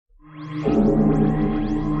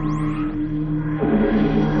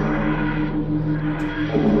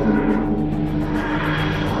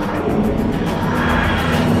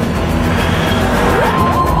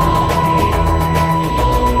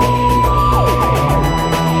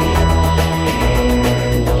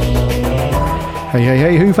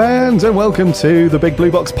Hey, Who fans, and welcome to the Big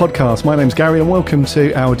Blue Box podcast. My name's Gary, and welcome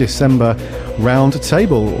to our December round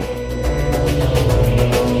table.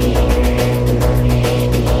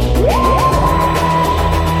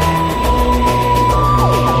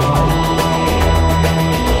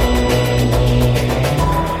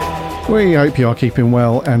 We hope you are keeping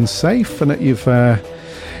well and safe, and that you've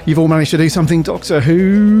all managed to do something Doctor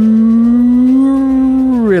Who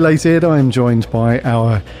related. I'm joined by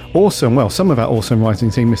our some of our awesome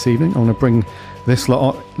writing team this evening. I'm going to bring this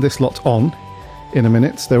lot on in a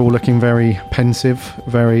minute. They're all looking very pensive,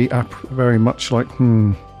 very much like,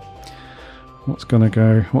 what's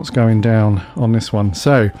going down on this one.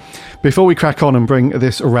 So, before we crack on and bring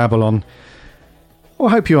this rabble on, well,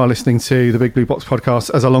 I hope you are listening to the Big Blue Box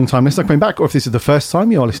podcast as a long-time listener coming back, or if this is the first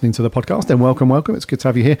time you are listening to the podcast, then welcome. It's good to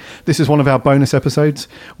have you here. This is one of our bonus episodes.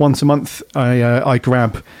 Once a month, I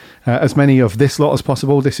grab as many of this lot as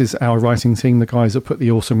possible. This is our writing team, the guys that put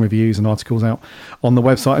the awesome reviews and articles out on the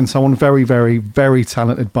website and so on. Very, very, very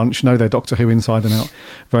talented bunch. Know their Doctor Who inside and out.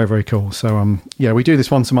 Very, very cool. So, we do this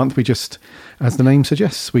once a month. We just, as the name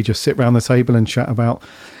suggests, we just sit around the table and chat about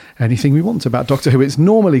anything we want about Doctor Who. It's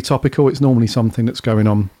normally topical. It's normally something that's going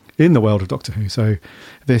on in the world of Doctor Who. So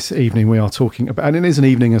this evening we are talking about, and it is an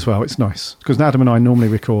evening as well. It's nice because Adam and I normally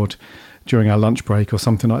record during our lunch break or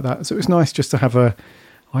something like that. So it's nice just to have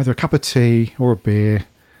either a cup of tea or a beer,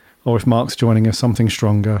 or if Mark's joining us, something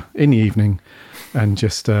stronger in the evening, and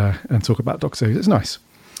just and talk about Doctor Who. It's nice.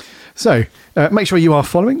 So make sure you are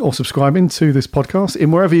following or subscribing to this podcast in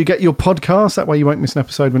wherever you get your podcasts. That way you won't miss an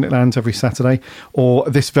episode when it lands every Saturday, or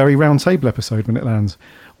this very round table episode when it lands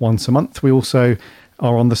once a month. We also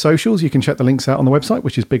are on the socials. You can check the links out on the website,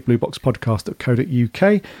 which is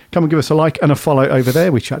bigblueboxpodcast.co.uk. Come and give us a like and a follow over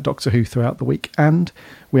there. We chat Doctor Who throughout the week, and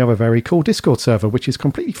we have a very cool Discord server, which is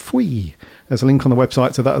completely free. There's a link on the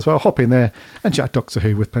website to that as well. Hop in there and chat Doctor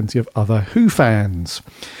Who with plenty of other Who fans.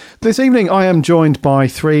 This evening, I am joined by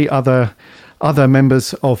three other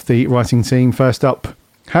members of the writing team. First up,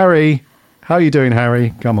 Harry. How are you doing,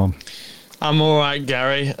 Harry? Come on. I'm all right,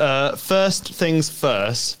 Gary. First things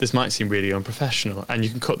first, this might seem really unprofessional, and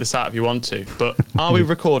you can cut this out if you want to, but are we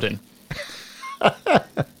recording?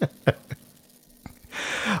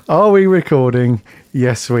 Are we recording?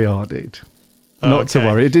 Yes, we are, dude. Not to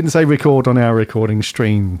worry. It didn't say record on our recording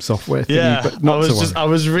stream software thingy, but not to worry. I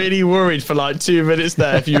was really worried for like 2 minutes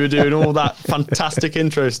there if you were doing all that fantastic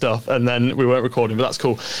intro stuff and then we weren't recording, but that's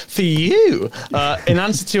cool. For you, in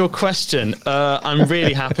answer to your question, I'm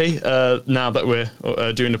really happy now that we're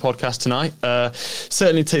doing the podcast tonight.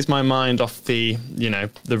 Certainly takes my mind off the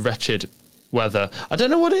wretched weather. I don't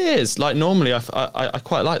know what it is. Like normally I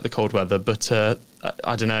quite like the cold weather, but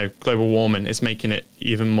I don't know, global warming is making it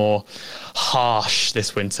even more harsh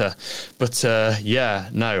this winter. But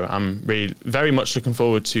I'm really very much looking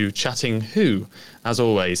forward to chatting Who, as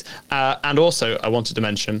always. And also, I wanted to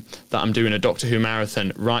mention that I'm doing a Doctor Who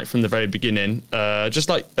marathon right from the very beginning, just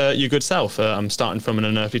like your good self. I'm starting from An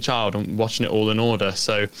Unearthly Child and watching it all in order.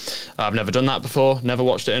 So I've never done that before, never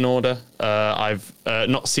watched it in order. I've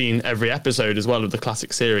not seen every episode as well of the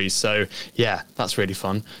classic series. So, yeah, that's really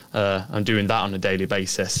fun. I'm doing that on a daily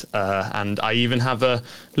basis. And I even have a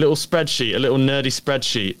little spreadsheet, a little nerdy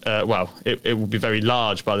spreadsheet. It will be very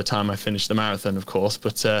large by the time I finish the marathon, of course.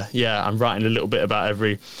 But I'm writing a little bit about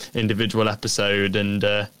every individual episode. And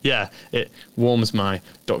it warms my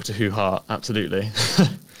Doctor Who heart. Absolutely.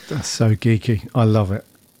 That's so geeky. I love it.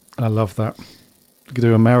 I love that. You could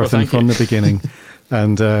do a marathon from the beginning.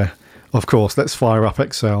 And of course, let's fire up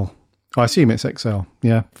Excel. I assume it's Excel.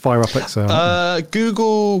 Yeah, fire up Excel.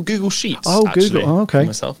 Google Sheets. Oh, actually, Google. Oh, okay.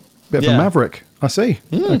 Myself. Bit of a maverick. I see.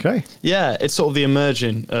 Okay. Yeah, it's sort of the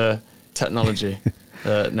emerging technology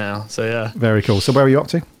now. So yeah. Very cool. So where are you up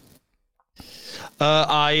to?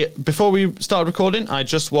 Before we started recording, I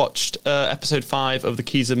just watched episode 5 of the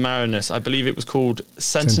Keys of Marinus. I believe it was called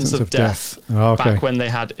Sentence of Death. Oh, okay. Back when they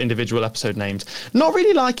had individual episode names. Not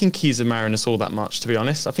really liking Keys of Marinus all that much, to be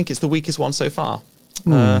honest. I think it's the weakest one so far.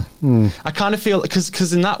 I kind of feel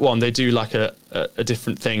because in that one they do like a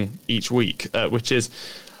different thing each week, which is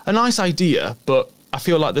a nice idea, but I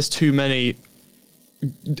feel like there's too many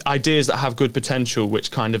ideas that have good potential which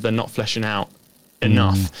kind of they're not fleshing out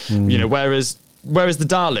enough. Whereas the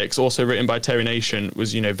Daleks, also written by Terry Nation,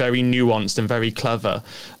 was very nuanced and very clever,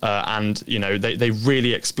 and they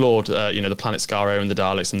really explored the planet Skaro and the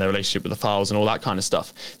Daleks and their relationship with the Files and all that kind of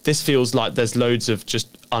stuff. This feels like there's loads of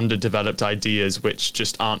just underdeveloped ideas which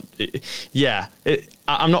just aren't.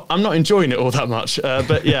 I'm not enjoying it all that much,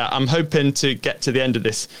 but yeah, I'm hoping to get to the end of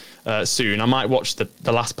this soon. I might watch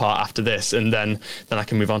the last part after this, and then I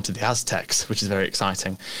can move on to the Aztecs, which is very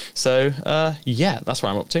exciting. So yeah, that's what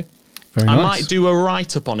I'm up to. Very I nice. might do a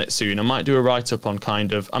write-up on it soon. I might do a write-up on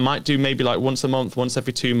I might do maybe like once a month, once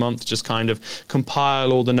every 2 months, just kind of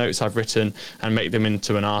compile all the notes I've written and make them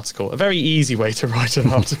into an article. A very easy way to write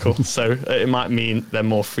an article. So it might mean they're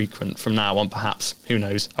more frequent from now on, perhaps. Who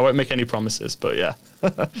knows? I won't make any promises, but yeah.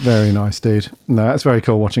 Very nice, dude. No, that's very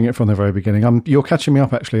cool watching it from the very beginning. You're catching me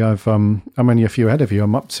up, actually. I'm only a few ahead of you.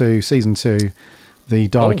 I'm up to season 2, the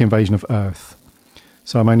Dalek Invasion of Earth.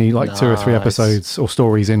 So I'm only like 2 or 3 episodes or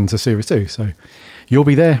stories into series 2. So you'll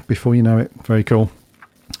be there before you know it. Very cool.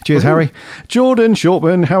 Cheers, Harry. Jordan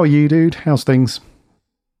Shortman, how are you, dude? How's things?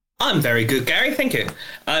 I'm very good, Gary. Thank you.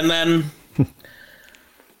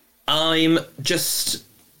 I'm just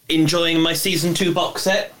enjoying my season 2 box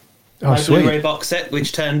set. Oh, my sweet. Blu-ray box set,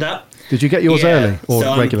 which turned up. Did you get yours early or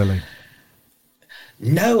so regularly?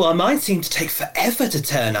 No, mine seemed to take forever to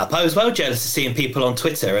turn up. I was well jealous of seeing people on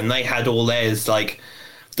Twitter, and they had all theirs like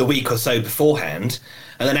the week or so beforehand.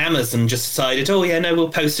 And then Amazon just decided, oh yeah, no, we'll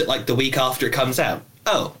post it like the week after it comes out.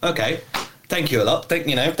 Oh, okay. Thank you a lot. Thank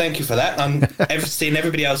you for that. I'm seeing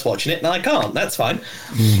everybody else watching it, and I can't. That's fine.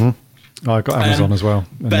 Mm-hmm. I got Amazon as well.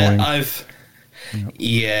 Annoying. But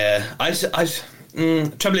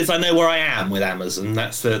trouble is, I know where I am with Amazon.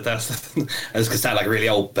 That's I was going to sound like a really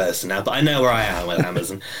old person now, but I know where I am with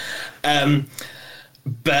Amazon.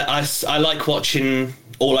 But I like watching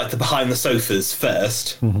all like the behind the sofas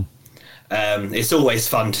first. Mm-hmm. It's always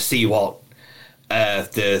fun to see what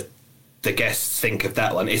the guests think of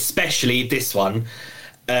that one, especially this one.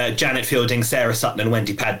 Janet Fielding, Sarah Sutton, and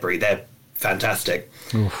Wendy Padbury. They're fantastic.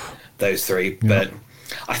 Oof. Those 3, yeah. But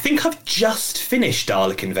I think I've just finished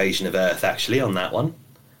Dalek Invasion of Earth, actually, on that one.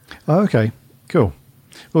 Oh, okay, cool.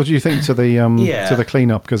 What do you think to the to the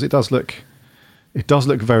cleanup? Because it does look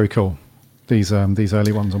very cool. These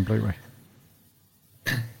early ones on Blu-ray.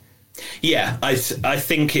 Yeah, I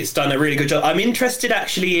think it's done a really good job. I'm interested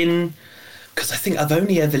actually in, because I think I've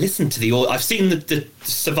only ever listened to I've seen the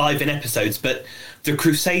surviving episodes, but the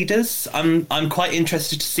Crusaders, I'm quite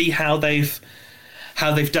interested to see how they've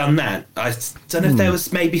done that. I don't know if there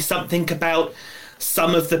was maybe something about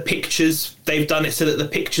some of the pictures, they've done it so that the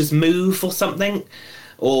pictures move or something.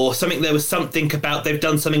 There was something about they've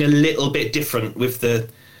done something a little bit different with the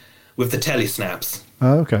telesnaps.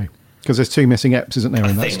 Oh, okay. Because there's 2 missing eps, isn't there,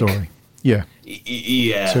 in that story? Yeah.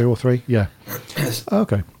 Yeah. 2 or 3? Yeah. Oh,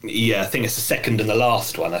 okay. Yeah, I think it's the second and the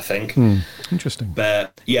last one, I think. Interesting.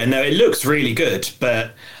 But yeah, no, it looks really good,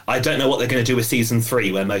 but I don't know what they're going to do with season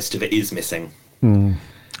 3 where most of it is missing.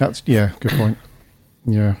 That's good point.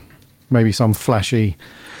 Yeah, maybe some flashy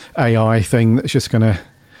AI thing that's just going to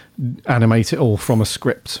animate it all from a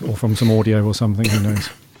script or from some audio or something. Who knows?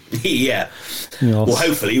 Yeah. Yes. Well,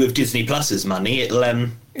 hopefully with Disney Plus's money,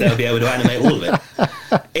 they'll be able to animate all of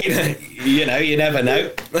it. You never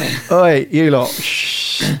know. Oi, you lot!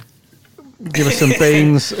 Shh. Give us some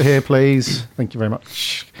beans here, please. Thank you very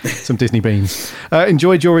much. Some Disney beans.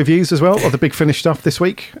 Enjoyed your reviews as well of the Big Finish stuff this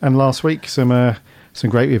week and last week. Some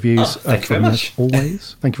great reviews. Thank you very much.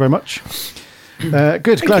 Always. Thank you very much.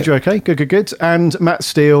 Good. Glad you're okay. Good. And Matt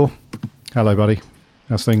Steele. Hello, buddy.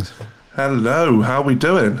 How's things? Hello. How are we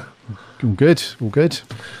doing? All good.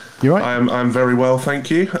 You right? I'm very well, thank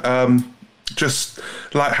you. Just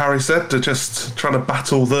like Harry said, to just trying to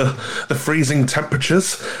battle the freezing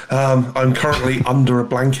temperatures. I'm currently under a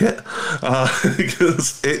blanket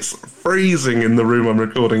because it's freezing in the room I'm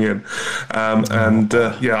recording in, I'm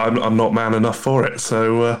not man enough for it.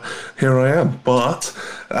 So here I am. But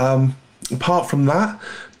apart from that,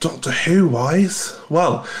 Doctor Who wise,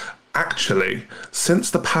 well, actually,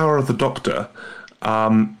 since the Power of the Doctor,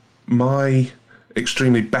 my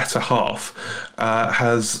extremely better half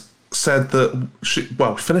has said that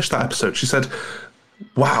finished that episode. She said,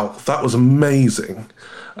 wow, that was amazing.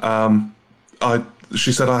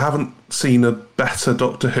 She said, I haven't seen a better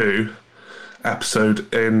Doctor Who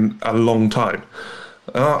episode in a long time.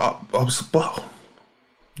 I was,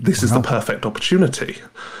 this is the perfect opportunity.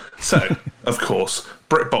 So, of course,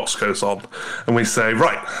 BritBox goes on and we say,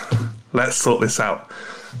 right, let's sort this out.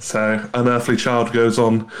 So, Unearthly Child goes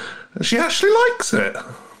on and she actually likes it.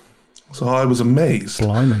 So I was amazed.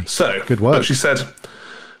 Blimey. So good work. But she said,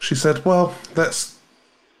 well, let's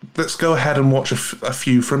go ahead and watch a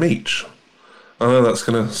few from each. I know that's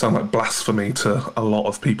going to sound like blasphemy to a lot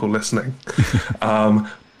of people listening,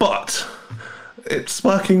 but it's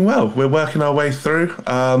working well. We're working our way through.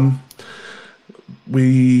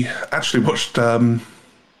 We actually watched.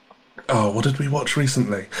 What did we watch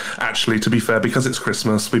recently? Actually, to be fair, because it's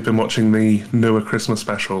Christmas, we've been watching the newer Christmas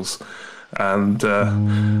specials. and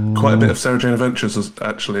quite a bit of Sarah Jane Adventures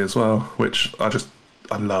actually as well, which I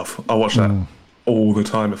love. I watch that all the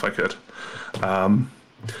time if I could. And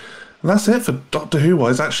that's it for Doctor Who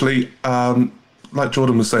wise. Actually, like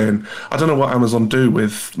Jordan was saying, I don't know what Amazon do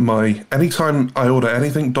with anytime I order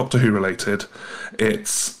anything Doctor Who related,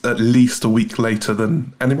 it's at least a week later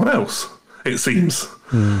than anyone else, it seems.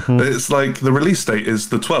 It's like the release date is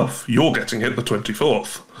the 12th. You're getting it the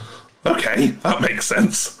 24th. Okay, that makes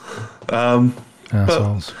sense.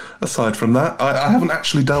 But aside from that, I haven't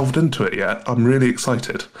actually delved into it yet. I'm really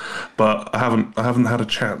excited, but I haven't had a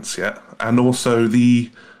chance yet. And also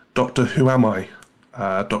the Doctor Who Am I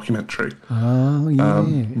documentary. Oh, yeah.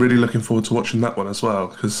 Really looking forward to watching that one as well,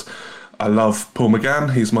 because I love Paul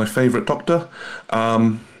McGann. He's my favourite Doctor.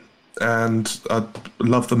 And I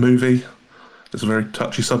love the movie. It's a very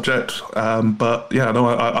touchy subject. But yeah, no,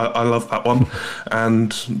 I love that one.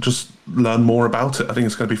 And just learn more about it. I think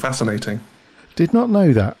it's going to be fascinating. Did not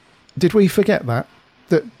know that. Did we forget that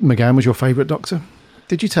McGann was your favourite Doctor?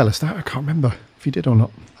 Did you tell us that? I can't remember if you did or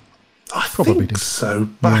not. I probably think so.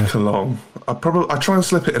 Back along. I try and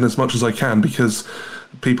slip it in as much as I can, because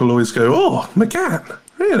people always go, "Oh, McGann,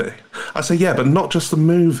 really?" I say, "Yeah, but not just the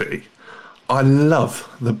movie. I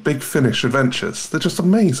love the Big Finish adventures. They're just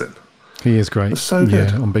amazing." He is great. They're so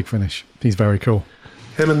good. Yeah, on Big Finish. He's very cool.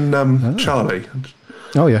 Him and Charlie.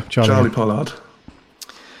 Oh yeah, Charlie Pollard.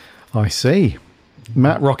 I see.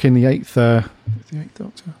 Matt rocking the eighth. The eighth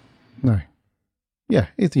Doctor. No. Yeah,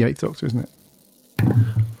 he's the eighth Doctor, isn't it?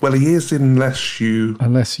 Well, he is, unless you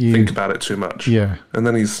think about it too much. Yeah. And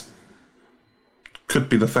then could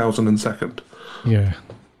be the 1002nd. Yeah.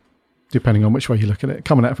 Depending on which way you look at it.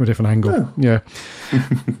 Coming at it from a different angle. Yeah.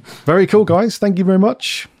 Very cool, guys. Thank you very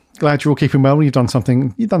much. Glad you're all keeping well. You've done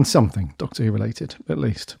something Doctor Who related, at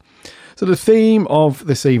least. So the theme of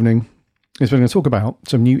this evening is we're going to talk about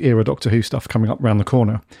some new era Doctor Who stuff coming up around the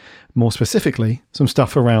corner. More specifically, some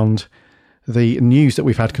stuff around the news that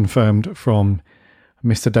we've had confirmed from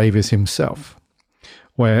Mr. Davies himself,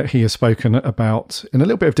 where he has spoken about, in a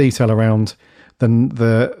little bit of detail, around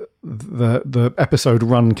the episode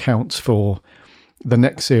run counts for the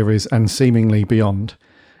next series and seemingly beyond,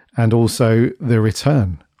 and also the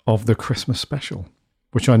return of the Christmas special,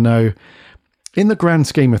 which I know, in the grand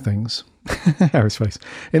scheme of things, Harry's face,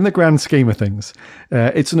 in the grand scheme of things,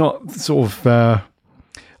 it's not sort of,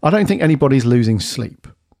 I don't think anybody's losing sleep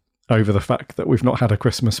over the fact that we've not had a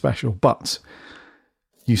Christmas special, but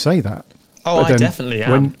you say that. Oh, I definitely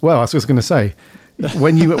am. I was just going to say,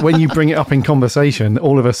 when you bring it up in conversation,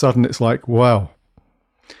 all of a sudden it's like, wow,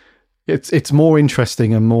 it's more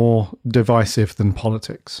interesting and more divisive than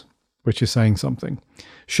politics, which is saying something.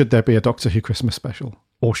 Should there be a Doctor Who Christmas special,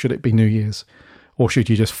 or should it be New Year's, or should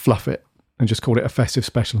you just fluff it and just call it a festive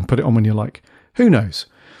special and put it on when you're like, who knows?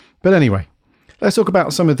 But anyway, let's talk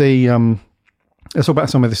about some of the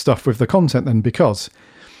stuff with the content then, because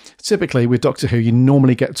typically with Doctor Who, you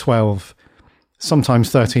normally get 12, sometimes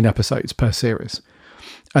 13 episodes per series.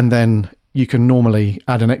 And then you can normally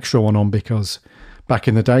add an extra one on, because back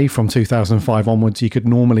in the day, from 2005 onwards, you could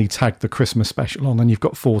normally tag the Christmas special on, and you've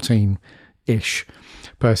got 14-ish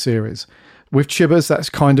per series. With Chibbers, that's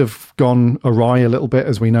kind of gone awry a little bit,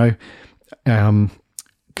 as we know.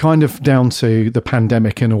 Kind of down to the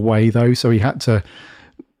pandemic in a way, though. So he had to,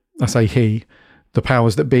 the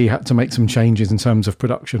powers that be had to make some changes in terms of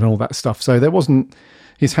production and all that stuff. So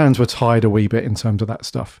his hands were tied a wee bit in terms of that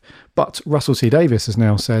stuff. But Russell T Davies has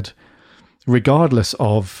now said, regardless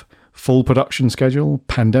of full production schedule,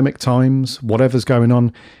 pandemic times, whatever's going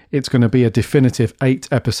on, it's going to be a definitive 8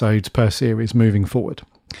 episodes per series moving forward,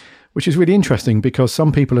 which is really interesting, because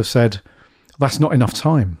some people have said that's not enough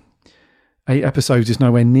time. 8 episodes is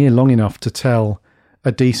nowhere near long enough to tell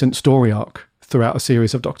a decent story arc throughout a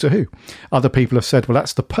series of Doctor Who. Other people have said, well,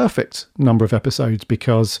 that's the perfect number of episodes,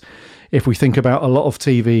 because if we think about a lot of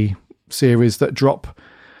TV series that drop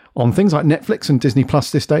on things like Netflix and Disney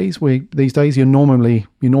Plus these days, you're normally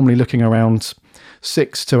looking around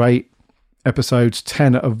 6 to 8 episodes,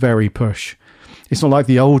 10 at a very push. It's not like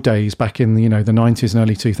the old days back in the 90s and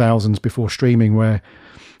early 2000s before streaming, where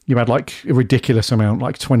you had like a ridiculous amount,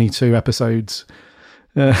 like 22 episodes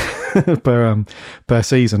per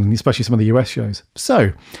season, and especially some of the US shows.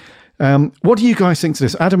 So, what do you guys think to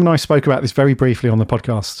this? Adam and I spoke about this very briefly on the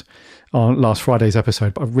podcast on last Friday's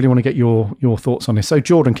episode, but I really want to get your thoughts on this. So,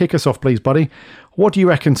 Jordan, kick us off, please, buddy. What do you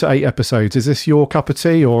reckon to 8 episodes? Is this your cup of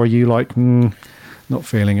tea, or are you like, not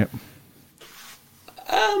feeling it?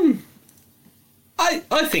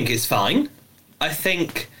 I think it's fine. I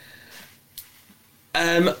think,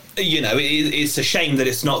 it's a shame that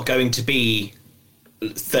it's not going to be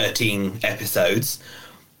 13 episodes,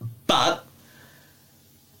 But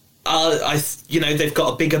they've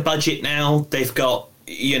got a bigger budget now. They've got,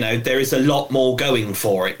 there is a lot more going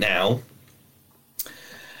for it now.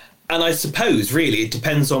 And I suppose, really, it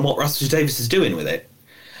depends on what Russell Davies is doing with it.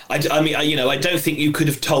 I don't think you could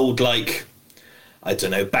have told, like, I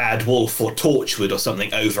don't know, Bad Wolf or Torchwood or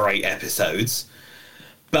something over 8 episodes.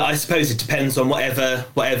 But I suppose it depends on whatever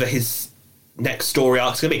his next story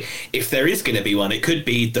arc's going to be. If there is going to be one, it could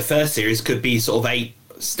be, the first series could be sort of 8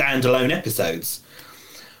 standalone episodes,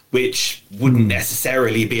 which wouldn't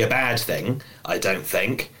necessarily be a bad thing, I don't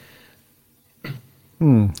think.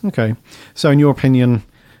 Okay. So in your opinion,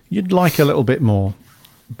 you'd like a little bit more,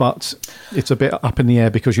 but it's a bit up in the air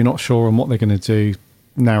because you're not sure on what they're going to do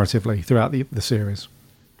narratively throughout the series.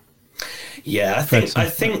 Yeah, I think so. I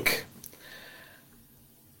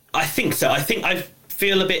think I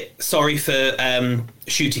feel a bit sorry for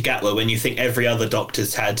Ncuti Gatwa when you think every other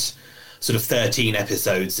Doctor's had sort of 13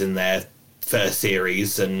 episodes in their first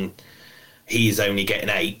series and he's only getting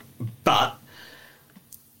 8. But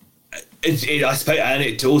I suppose, and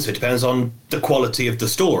it also depends on the quality of the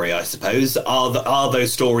story, I suppose. Are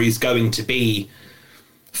those stories going to be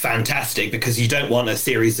fantastic? Because you don't want a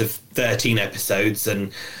series of 13 episodes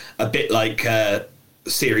and a bit like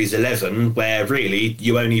series 11 where really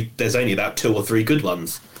there's only about 2 or 3 good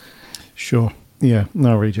ones. Sure. Yeah,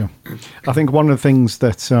 no, I read you. I think one of the things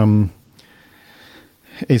that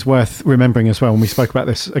is worth remembering as well, and we spoke about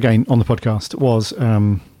this again on the podcast, was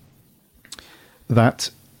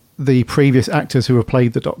that the previous actors who have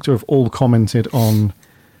played the Doctor have all commented on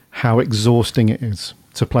how exhausting it is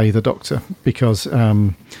to play the Doctor, because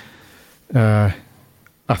I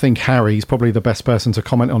think Harry's probably the best person to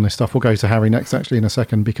comment on this stuff. We'll go to Harry next, actually, in a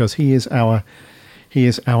second, because he is our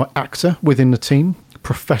actor within the team,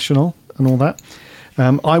 professional and all that.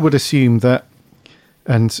 I would assume that,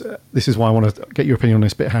 and this is why I want to get your opinion on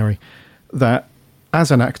this bit, Harry, that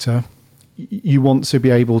as an actor, you want to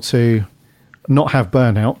be able to not have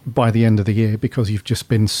burnout by the end of the year because you've just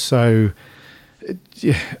been so...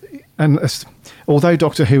 And although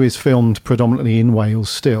Doctor Who is filmed predominantly in Wales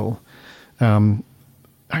still,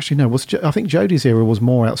 actually no, I think Jodie's era was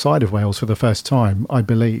more outside of Wales for the first time, I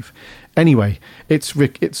believe. Anyway, it's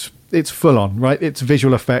full on, right? It's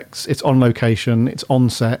visual effects, it's on location, it's on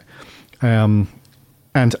set, and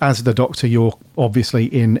as the Doctor, you're obviously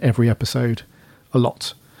in every episode a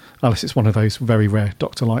lot, unless it's one of those very rare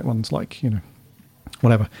Doctor-like ones, like,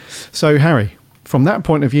 whatever. So, Harry, from that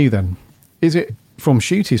point of view then, is it, from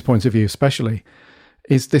Ncuti's point of view especially,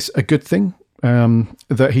 is this a good thing?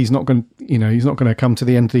 That he's not going to come to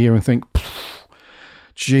the end of the year and think,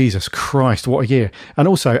 Jesus Christ, what a year. And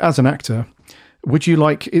also, as an actor, would you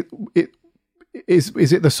like it? Is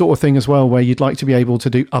it the sort of thing as well where you'd like to be able to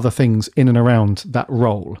do other things in and around that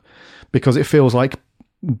role? Because it feels like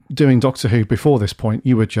doing Doctor Who before this point,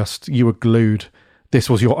 you were glued. This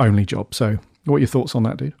was your only job. So what are your thoughts on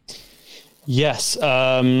that, dude? Yes.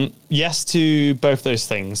 Yes to both those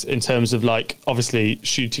things in terms of, like, obviously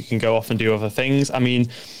Ncuti can go off and do other things. I mean,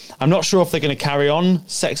 I'm not sure if they're going to carry on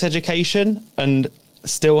Sex Education and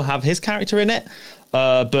still have his character in it.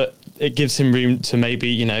 But it gives him room to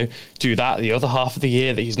maybe, do that the other half of the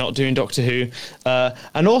year that he's not doing Doctor Who.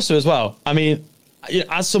 And also as well, I mean,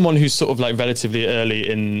 as someone who's sort of like relatively early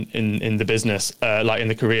in the business, like in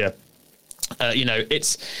the career,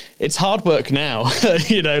 it's hard work now,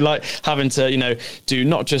 like having to, do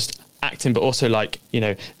not just acting, but also like,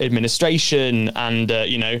 administration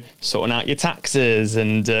and, sorting out your taxes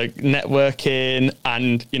and networking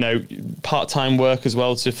and, part-time work as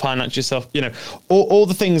well to finance yourself, all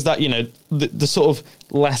the things that, the sort of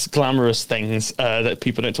less glamorous things that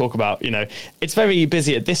people don't talk about, it's very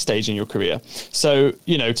busy at this stage in your career. So,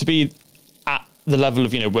 to be at the level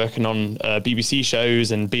of, working on BBC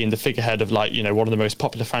shows and being the figurehead of, like, one of the most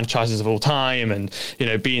popular franchises of all time and,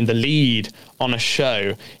 being the lead on a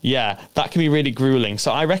show, that can be really grueling.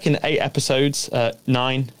 So I reckon 8 episodes,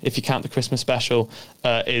 9, if you count the Christmas special,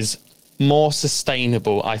 is more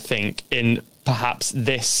sustainable, I think, in perhaps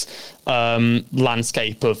this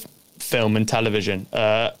landscape of film and television.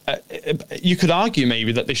 You could argue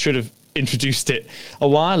maybe that they should have introduced it a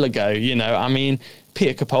while ago. I mean,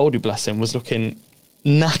 Peter Capaldi, bless him, was looking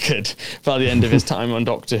knackered by the end of his time on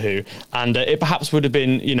Doctor Who, and it perhaps would have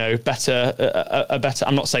been, better.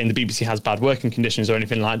 I'm not saying the BBC has bad working conditions or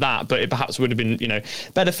anything like that, but it perhaps would have been,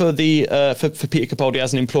 better for the for Peter Capaldi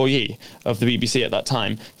as an employee of the BBC at that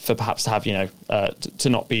time, for perhaps to have, to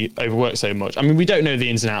not be overworked so much. I mean, we don't know the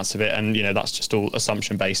ins and outs of it, and that's just all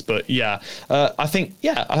assumption based. But I think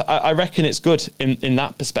I reckon it's good in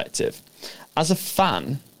that perspective. As a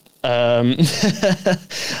fan,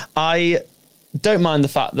 don't mind the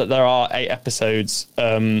fact that there are 8 episodes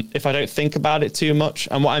if I don't think about it too much.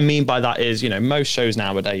 And what I mean by that is, most shows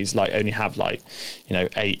nowadays like only have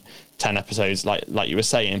 8, 10 episodes, like you were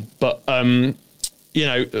saying. But when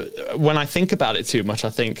I think about it too much, I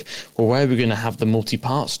think, well, where are we going to have the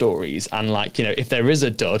multi-part stories? And if there is a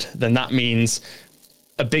dud, then that means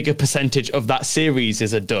a bigger percentage of that series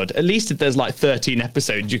is a dud. At least if there's 13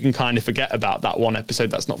 episodes, you can kind of forget about that one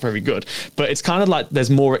episode that's not very good. But it's kind of like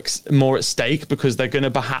there's more at stake, because they're going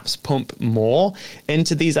to perhaps pump more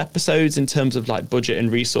into these episodes in terms of budget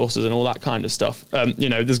and resources and all that kind of stuff.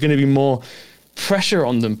 There's going to be more pressure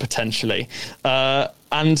on them potentially.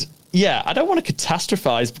 And yeah, I don't want to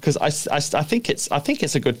catastrophize, because I think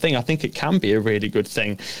it's a good thing. I think it can be a really good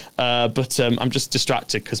thing. But I'm just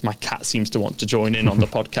distracted because my cat seems to want to join in on the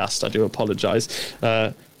podcast. I do apologize.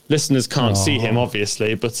 Listeners can't see him,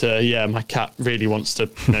 obviously, but my cat really wants to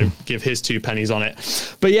give his 2 pennies on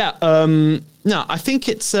it. But yeah, no, I think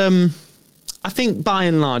it's I think by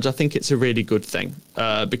and large, I think it's a really good thing,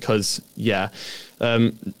 because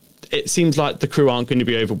it seems like the crew aren't going to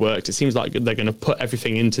be overworked. It seems like they're going to put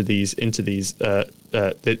everything into these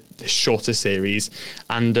this shorter series,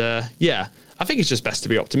 and I think it's just best to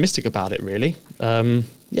be optimistic about it, really. Fair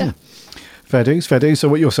dues. So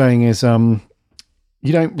what you're saying is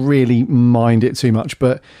you don't really mind it too much,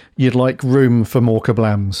 but you'd like room for more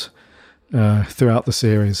kablams throughout the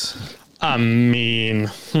series. I mean,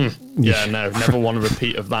 never want a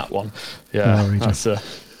repeat of that one. Yeah, no, that's a.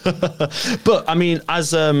 But I mean,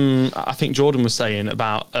 as I think Jordan was saying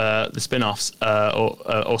about the spin-offs,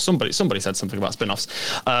 or somebody said something about spin-offs.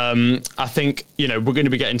 I think we're going to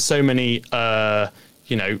be getting so many so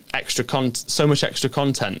much extra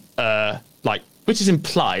content, which is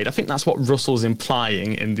implied. I think that's what Russell's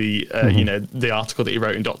implying in the the article that he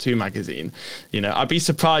wrote in Doctor Who magazine. I'd be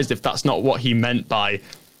surprised if that's not what he meant by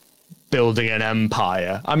building an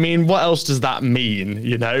empire. I mean, what else does that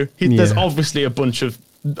mean? There's obviously a bunch of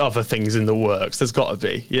other things in the works. There's got to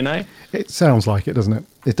be, It sounds like it, doesn't it?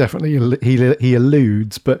 It definitely he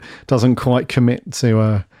alludes, but doesn't quite commit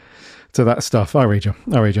to that stuff. I read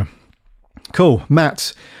you. Cool,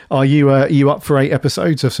 Matt. Are you up for 8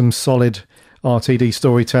 episodes of some solid RTD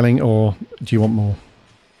storytelling, or do you want more?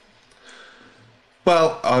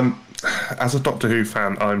 Well, as a Doctor Who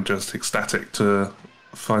fan, I'm just ecstatic to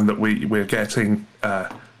find that we're getting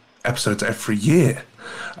episodes every year.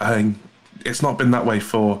 It's not been that way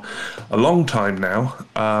for a long time now,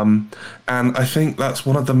 and I think that's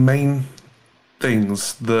one of the main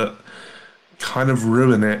things that kind of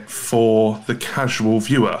ruin it for the casual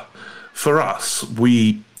viewer. For us,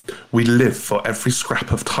 we live for every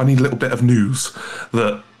scrap of tiny little bit of news,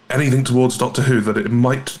 that anything towards Doctor Who, that it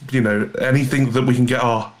might, anything that we can get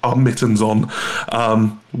our mittens on,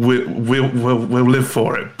 we'll live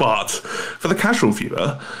for it. But for the casual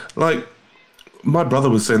viewer, my brother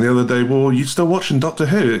was saying the other day, well, you're still watching Doctor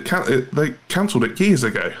Who? They cancelled it years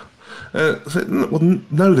ago. Well,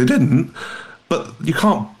 no, they didn't. But you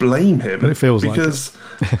can't blame him. But it feels because,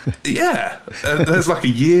 there's a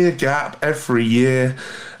year gap every year.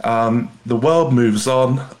 The world moves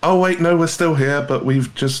on. Oh, wait, no, we're still here, but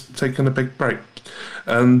we've just taken a big break.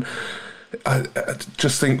 And I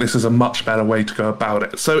just think this is a much better way to go about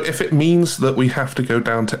it. So if it means that we have to go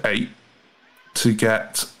down to 8, to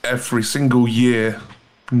get every single year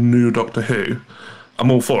new Doctor Who, I'm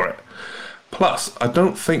all for it. Plus, I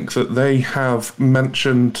don't think that they have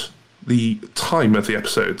mentioned the time of the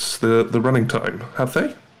episodes, the running time, have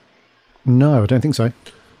they? No, I don't think so.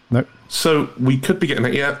 No. So we could be getting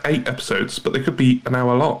 8 episodes, but they could be an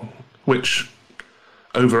hour long, which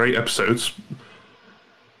over 8 episodes,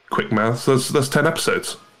 quick maths, there's 10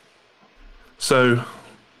 episodes. So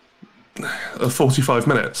 45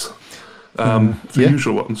 minutes. For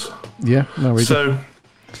usual ones. Yeah, no, we So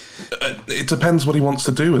it depends what he wants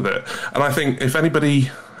to do with it. And I think if anybody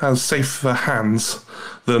has safer hands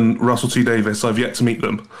than Russell T Davies, I've yet to meet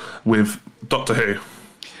them with Doctor Who.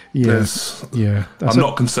 I'm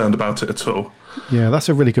not concerned about it at all. Yeah, that's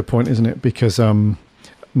a really good point, isn't it? Because when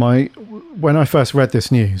I first read this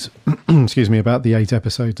news, excuse me, about the 8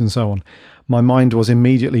 episodes and so on, my mind was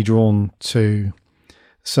immediately drawn to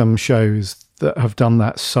some shows that have done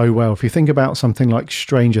that so well. If you think about something like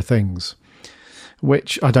Stranger Things,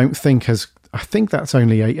 which I think that's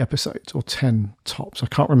only 8 episodes or 10 tops. I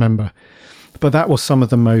can't remember. But that was some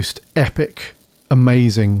of the most epic,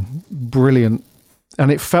 amazing, brilliant,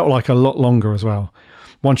 and it felt like a lot longer as well.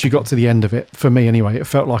 Once you got to the end of it, for me anyway, it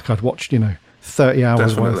felt like I'd watched, 30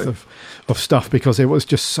 hours Definitely. worth of stuff, because it was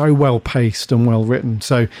just so well paced and well written.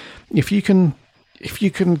 So if you can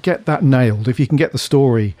get that nailed, if you can get the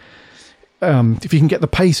story if you can get the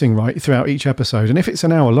pacing right throughout each episode, and if it's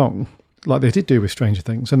an hour long, like they did do with Stranger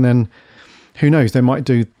Things, and then who knows, they might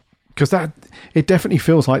do, because that it definitely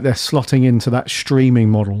feels like they're slotting into that streaming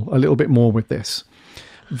model a little bit more with this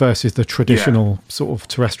versus the traditional sort of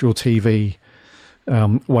terrestrial TV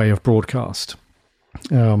way of broadcast.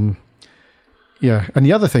 And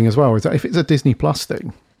the other thing as well is that if it's a Disney Plus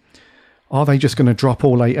thing, are they just going to drop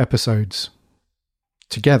all 8 episodes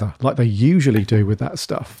together like they usually do with that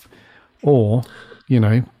stuff? Or, you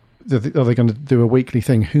know, are they going to do a weekly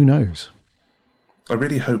thing? Who knows? I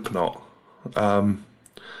really hope not.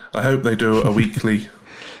 I hope they do a weekly,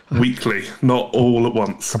 not all at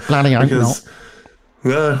once. Bloody hope not.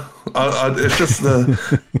 No, it's just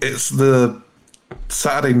the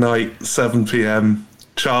Saturday night 7 p.m.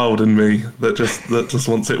 child in me that just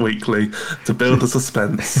wants it weekly to build the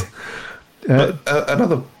suspense. But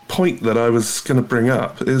another point that I was going to bring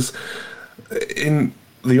up is in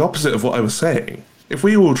the opposite of what I was saying. If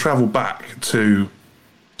we all travel back to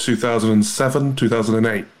 2007,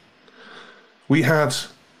 2008, we had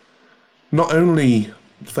not only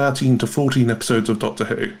 13 to 14 episodes of Doctor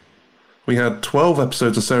Who, we had 12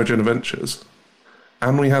 episodes of Sarah Jane Adventures,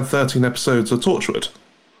 and we had 13 episodes of Torchwood.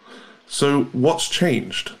 So what's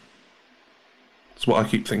changed? That's what I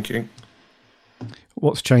keep thinking.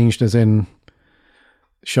 What's changed as in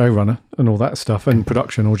showrunner and all that stuff and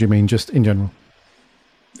production, or do you mean just in general?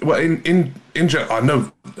 Well, in general, I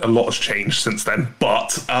know a lot has changed since then,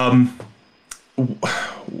 but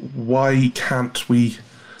why can't we...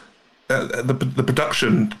 the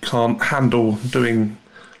production can't handle doing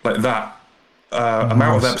like that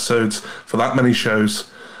amount of episodes for that many shows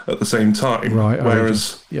at the same time. Right.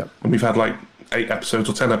 Whereas when we've had like 8 episodes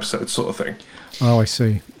or 10 episodes sort of thing. Oh, I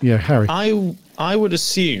see. Yeah, Harry. I would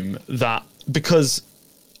assume that because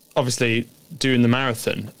obviously doing the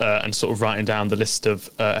marathon and sort of writing down the list of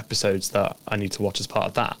episodes that I need to watch as part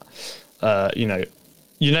of that,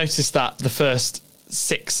 you notice that the first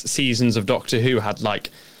 6 seasons of Doctor Who had like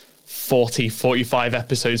 45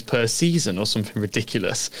 episodes per season or something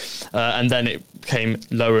ridiculous, and then it came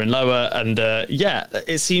lower and lower, and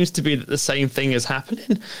it seems to be that the same thing is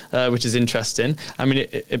happening, which is interesting. I mean,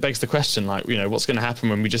 it begs the question, like, you know, what's going to happen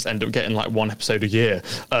when we just end up getting like 1 episode a year,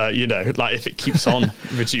 you know, like if it keeps on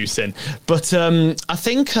reducing. But I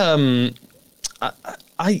think I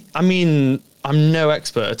mean, I'm no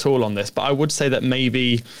expert at all on this, but I would say that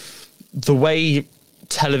maybe the way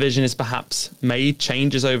television is perhaps made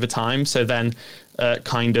changes over time, so then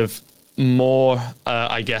kind of more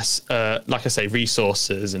I guess like I say,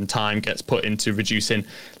 resources and time gets put into reducing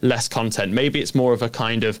less content. Maybe it's more of a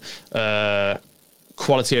kind of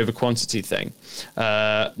quality over quantity thing.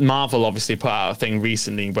 Marvel obviously put out a thing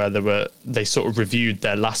recently where they sort of reviewed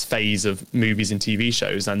their last phase of movies and TV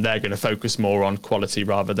shows, and they're going to focus more on quality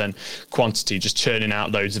rather than quantity, just churning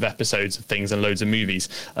out loads of episodes of things and loads of movies.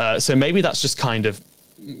 So maybe that's just kind of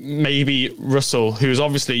maybe Russell, who's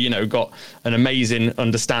obviously, you know, got an amazing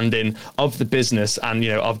understanding of the business and,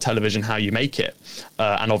 you know, of television, how you make it.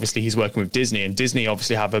 And obviously he's working with Disney, and Disney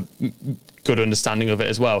obviously have a good understanding of it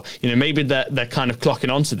as well. You know, maybe they're kind of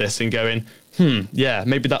clocking onto this and going,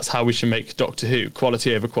 maybe that's how we should make Doctor Who,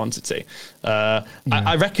 quality over quantity.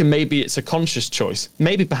 I reckon maybe it's a conscious choice.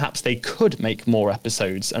 Maybe perhaps they could make more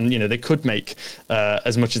episodes, and, you know, they could make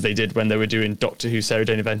as much as they did when they were doing Doctor Who, Sarah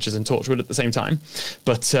Jane Adventures and Torchwood at the same time.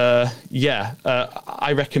 But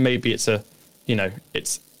I reckon maybe it's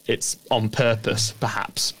it's on purpose,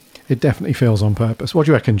 perhaps. It definitely feels on purpose. What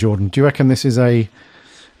do you reckon, Jordan? Do you reckon this is a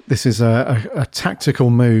tactical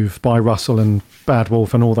move by Russell and Bad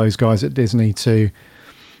Wolf and all those guys at Disney to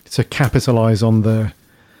capitalise on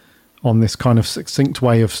this kind of succinct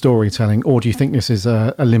way of storytelling, or do you think this is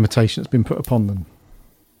a limitation that's been put upon them?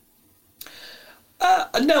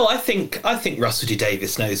 No, I think Russell T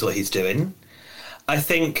Davies knows what he's doing. I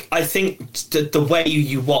think the way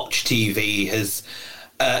you watch TV has,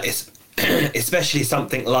 especially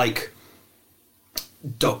something like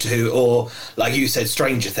Doctor Who or, like you said,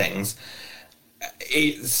 Stranger Things,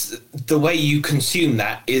 it's the way you consume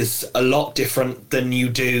that is a lot different than you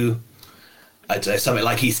do, I don't know, something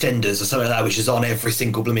like EastEnders or something like that, which is on every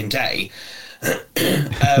single blooming day.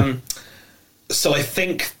 So I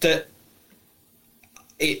think that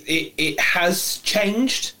it has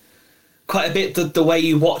changed quite a bit, the way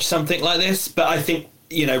you watch something like this. But I think,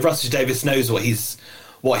 you know, Russell Davies knows what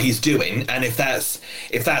he's doing, and if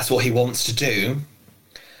that's what he wants to do,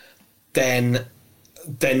 then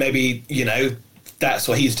maybe, you know, that's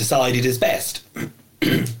what he's decided is best.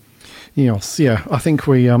 Yes, yeah. I think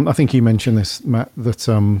I think you mentioned this, Matt, that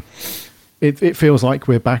it feels like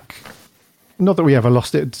we're back not that we ever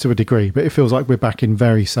lost it to a degree, but it feels like we're back in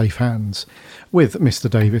very safe hands with Mr.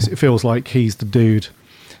 Davis. It feels like he's the dude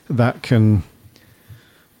that can.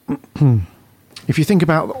 If you think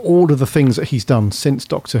about all of the things that he's done since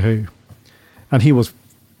Doctor Who, and he was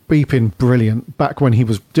beeping brilliant back when he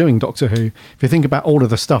was doing Doctor Who. If you think about all of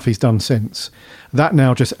the stuff he's done since, that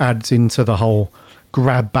now just adds into the whole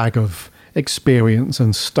grab bag of experience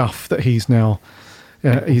and stuff that he's now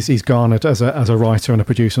he's garnered as a writer and a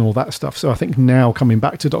producer and all that stuff. So I think now coming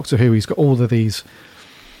back to Doctor Who, he's got all of these,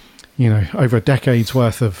 over a decade's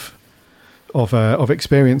worth of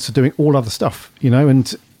experience of doing all other stuff,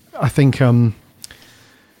 and I think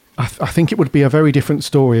I think it would be a very different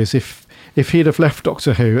story as if he'd have left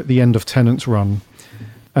Doctor Who at the end of Tennant's run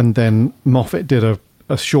and then Moffat did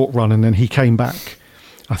a short run and then he came back.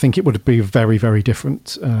 I think it would be a very, very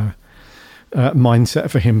different mindset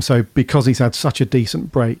for him. So because he's had such a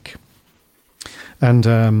decent break and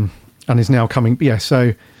is now coming,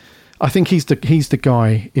 so I think he's the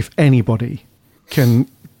guy, if anybody can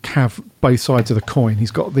have both sides of the coin.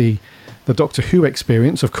 He's got the Doctor Who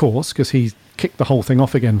experience, of course, because he kicked the whole thing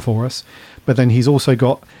off again for us, but then he's also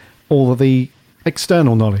got all of the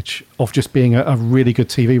external knowledge of just being a really good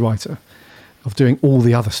TV writer, of doing all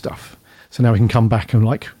the other stuff. So now we can come back and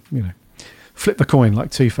flip the coin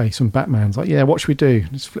like Two-Face and Batman's like, yeah, what should we do?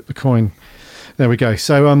 Just flip the coin. There we go.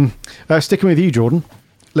 So sticking with you, Jordan,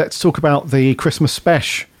 let's talk about the Christmas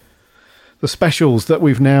special. The specials that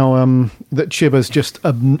we've now, that Chibber's just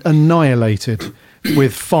annihilated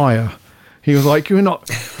with fire. He was like, we're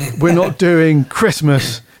not doing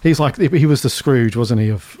Christmas. He's like, he was the Scrooge, wasn't he,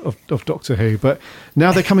 of Doctor Who? But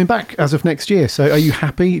now they're coming back as of next year. So are you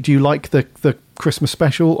happy? Do you like the Christmas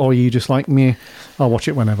special, or are you just like, meh, I'll watch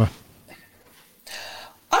it whenever?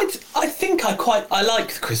 I think I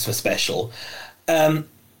like the Christmas special.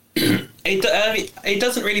 It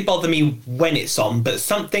doesn't really bother me when it's on, but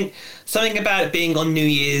something about it being on New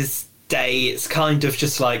Year's Day, it's kind of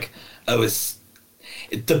just like, it's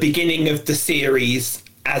the beginning of the series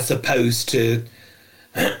as opposed to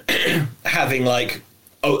having like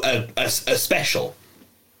a special.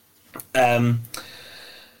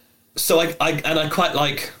 So I quite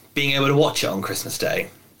like being able to watch it on Christmas Day.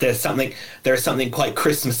 There is something quite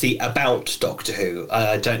Christmassy about Doctor Who.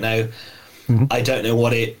 I don't know. Mm-hmm. I don't know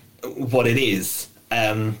what it is.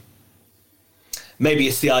 Maybe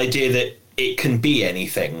it's the idea that it can be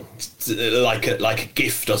anything, like a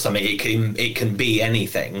gift or something. It can be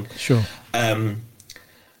anything. Sure.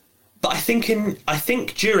 But I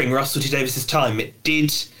think during Russell T Davies's time, it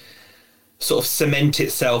did sort of cement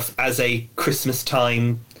itself as a Christmas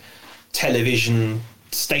time television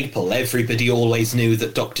staple. Everybody always knew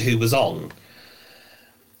that Doctor Who was on,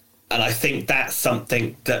 and I think that's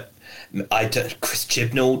something that Chris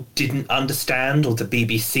Chibnall didn't understand, or the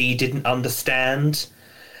BBC didn't understand.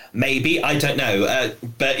 Maybe, I don't know.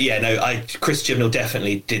 But yeah, no, Chris Chibnall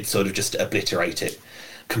definitely did sort of just obliterate it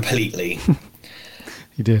completely.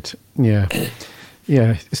 He did, yeah.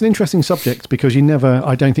 Yeah, it's an interesting subject because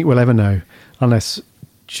I don't think we'll ever know unless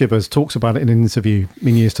Chibbers talks about it in an interview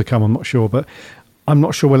in years to come, I'm not sure. But I'm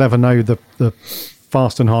not sure we'll ever know the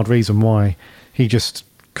fast and hard reason why he just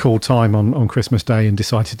called time on Christmas Day and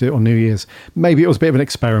decided to do it on New Year's. Maybe it was a bit of an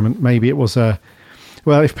experiment. Maybe it was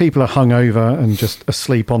if people are hungover and just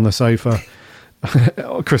asleep on the sofa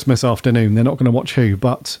Christmas afternoon, they're not going to watch Who.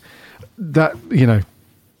 But that,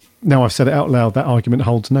 now I've said it out loud, that argument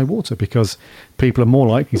holds no water because people are more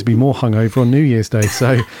likely to be more hungover on New Year's Day,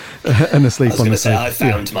 and asleep on the sofa. I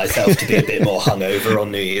found myself to be a bit more hungover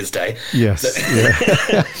on New Year's Day. Yes.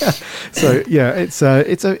 Yeah. So yeah, it's a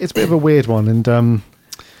bit of a weird one. And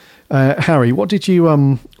Harry, what do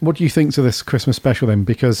you think to this Christmas special then?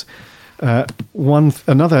 Because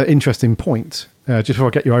another interesting point, just before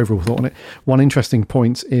I get your overall thought on it, one interesting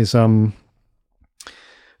point is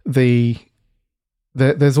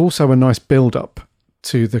there's also a nice build-up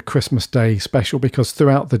to the Christmas Day special because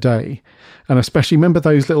throughout the day, and especially remember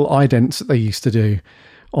those little idents that they used to do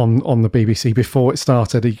on the BBC before it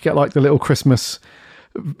started, you get like the little Christmas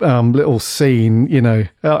little scene,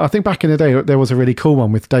 I think back in the day there was a really cool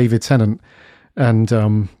one with David Tennant and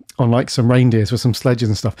on like some reindeers with some sledges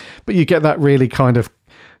and stuff, but you get that really kind of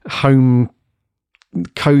home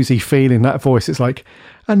cozy feeling, that voice. It's like,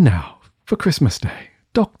 and now for Christmas Day,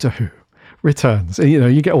 Doctor Who returns, and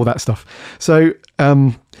you get all that stuff. So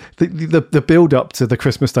the build up to the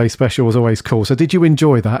Christmas Day special was always cool. So did you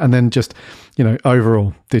enjoy that? And then just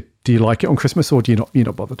overall, do you like it on Christmas, or do you're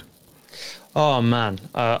not bothered? Oh man,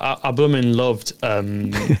 I blooming loved.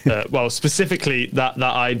 Well, specifically that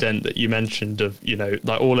ident that you mentioned of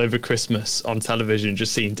like all over Christmas on television,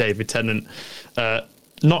 just seeing David Tennant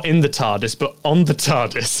not in the TARDIS, but on the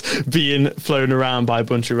TARDIS, being flown around by a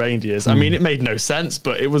bunch of reindeers. I mean, it made no sense,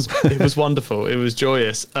 but it was wonderful. It was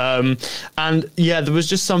joyous. And yeah, there was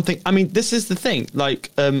just something. I mean, this is the thing.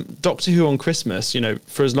 Like Doctor Who on Christmas, you know,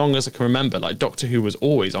 for as long as I can remember, like Doctor Who was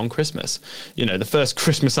always on Christmas. You know, the first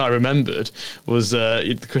Christmas I remembered was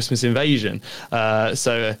the Christmas Invasion.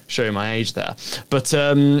 So showing my age there, but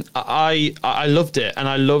I loved it, and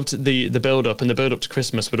I loved the build up, and the build up to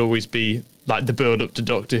Christmas would always be like the build up to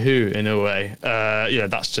Doctor Who in a way. You know,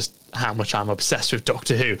 that's just how much I'm obsessed with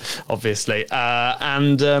Doctor Who, obviously.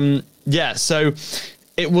 Yeah, so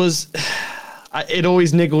it was. It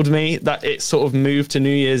always niggled me that it sort of moved to New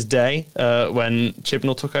Year's Day when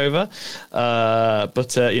Chibnall took over.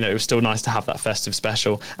 But you know, it was still nice to have that festive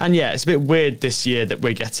special. And yeah, it's a bit weird this year that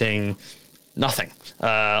we're getting nothing,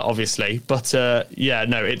 obviously. But yeah,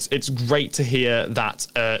 no, it's great to hear that.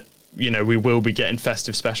 You know, we will be getting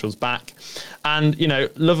festive specials back, and you know,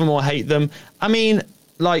 love them or hate them. I mean,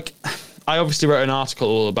 like, I obviously wrote an article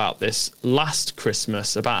all about this last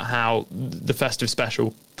Christmas about how the festive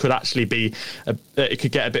special could actually be it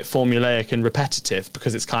could get a bit formulaic and repetitive,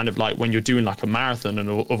 because it's kind of like when you're doing like a marathon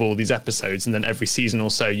of all these episodes, and then every season or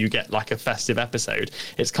so you get like a festive episode.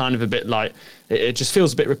 It's kind of a bit like it just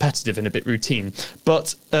feels a bit repetitive and a bit routine.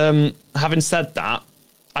 But having said that,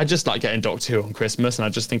 I just like getting Doctor Who on Christmas, and I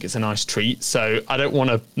just think it's a nice treat. So I don't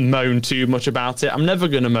want to moan too much about it. I'm never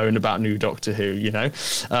going to moan about new Doctor Who, you know.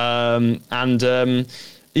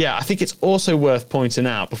 Yeah, I think it's also worth pointing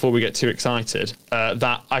out, before we get too excited,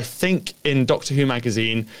 that I think in Doctor Who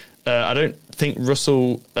magazine, I don't think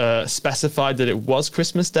Russell specified that it was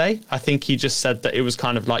Christmas Day. I think he just said that it was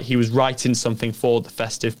kind of like he was writing something for the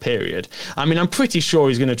festive period. I mean, I'm pretty sure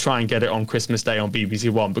he's going to try and get it on Christmas Day on BBC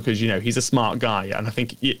One, because, you know, he's a smart guy. And I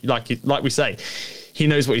think, like we say, he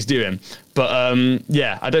knows what he's doing. But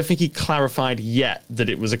yeah, I don't think he clarified yet that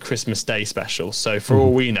it was a Christmas Day special. So for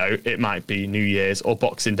all we know, it might be New Year's or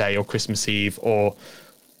Boxing Day or Christmas Eve or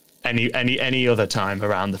any other time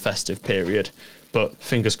around the festive period. But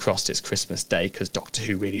fingers crossed it's Christmas Day, because Doctor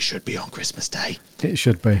Who really should be on Christmas Day. It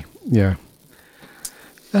should be, yeah.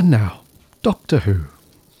 And now, Doctor Who.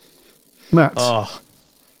 Matt. Oh,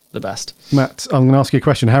 the best. Matt, I'm going to ask you a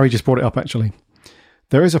question. Harry just brought it up, actually.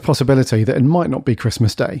 There is a possibility that it might not be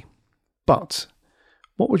Christmas Day, but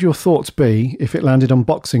what would your thoughts be if it landed on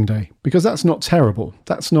Boxing Day? Because that's not terrible.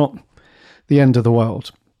 That's not the end of the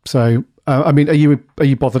world. So, I mean, are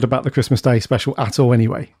you bothered about the Christmas Day special at all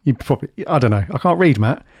anyway? You probably, I don't know. I can't read,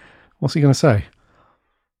 Matt. What's he going to say?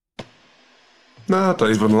 No, I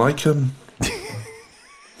don't even like him.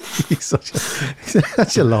 He's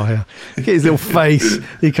such a liar. Look at his little face.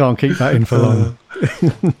 He can't keep that in for long.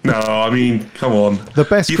 No, I mean, come on. The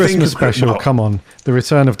best Christmas special, come on. The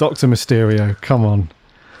Return of Dr. Mysterio, come on.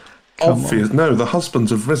 Obvious. No, the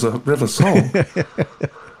Husbands of River Song.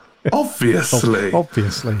 Obviously.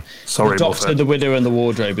 Obviously. Sorry, the Doctor, the Widow and the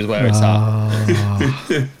Wardrobe is where it's at.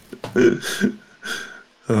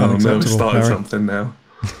 Oh, no, we started something now.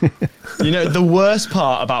 You know, the worst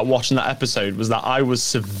part about watching that episode was that I was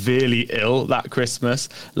severely ill that Christmas.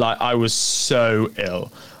 Like, I was so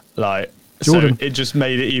ill. Like, Jordan. So it just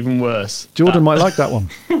made it even worse. Jordan might like that one.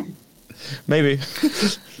 Maybe.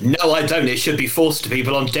 No, I don't. It should be forced to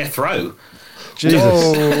people on death row. Jesus.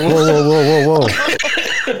 Whoa.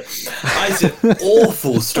 It's an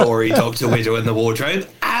awful story, Dr. Widow and the Wardrobe.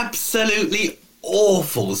 Absolutely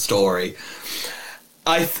awful story.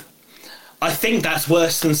 I think that's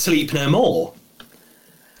worse than Sleep No More.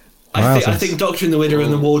 I think Doctor and the Widow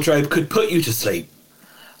and the Wardrobe could put you to sleep.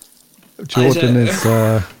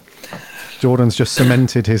 Jordan's just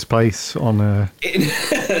cemented his place on I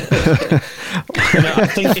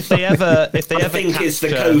think if they ever it's the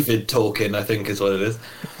COVID talking, I think is what it is.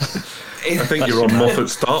 I think you're on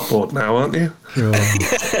Moffat's dartboard now, aren't you?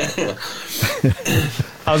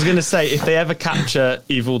 I was going to say, if they ever capture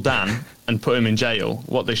Evil Dan and put him in jail,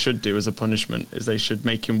 what they should do as a punishment is they should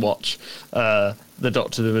make him watch the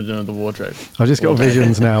Doctor, the Widow and the Wardrobe. I've just got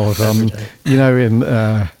visions now of you know, in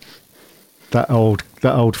that old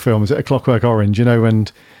film, is it A Clockwork Orange? You know, when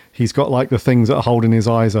he's got like the things that are holding his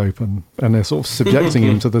eyes open and they're sort of subjecting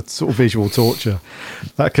him to the sort of visual torture.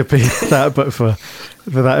 That could be that, but for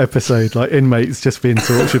that episode, like inmates just being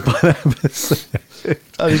tortured by that episode.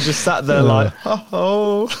 And he just sat there like,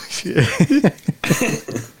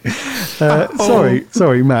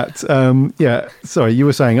 Sorry, Matt. Sorry, you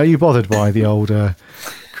were saying, are you bothered by the old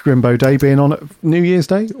Grimbo Day being on New Year's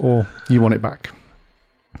Day, or you want it back?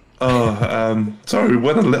 Sorry, we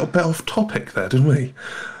went a little bit off topic there, didn't we?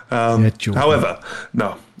 Jordan. However,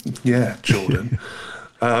 no. Yeah, Jordan.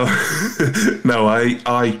 No,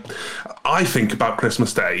 I think about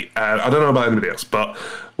Christmas Day. I don't know about anybody else, but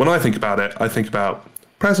when I think about it, I think about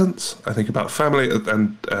presents. I think about family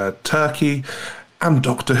and turkey, and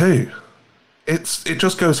Doctor Who. It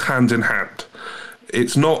just goes hand in hand.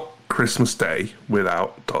 It's not Christmas Day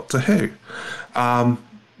without Doctor Who.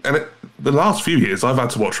 The last few years, I've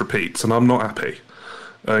had to watch repeats, and I'm not happy.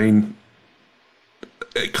 I mean,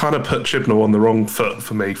 it kind of put Chibnall on the wrong foot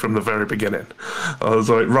for me from the very beginning. I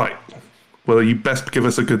was like, right, well, you best give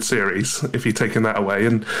us a good series if you're taking that away,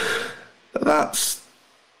 and that's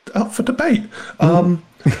up for debate. I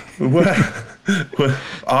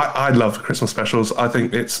love Christmas specials. I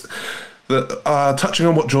think it's touching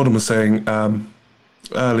on what Jordan was saying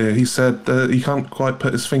earlier. He said that he can't quite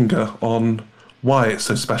put his finger on why it's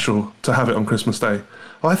so special to have it on Christmas Day.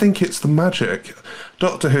 I think it's the magic.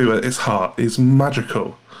 Doctor Who at its heart is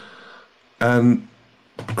magical, and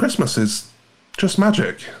Christmas is just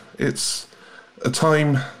magic. It's a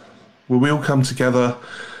time where we all come together,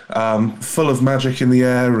 full of magic in the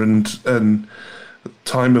air, and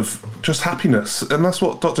time of just happiness, and that's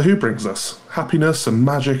what Doctor Who brings us: happiness and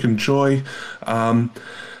magic and joy.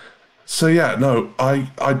 So yeah, no,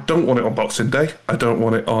 I don't want it on Boxing Day. I don't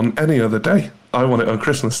want it on any other day. I want it on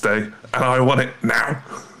Christmas Day, and I want it now.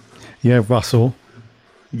 Yeah, Russell.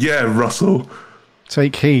 Yeah, Russell.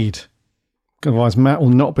 Take heed. Otherwise, Matt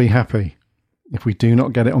will not be happy if we do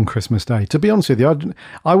not get it on Christmas Day. To be honest with you,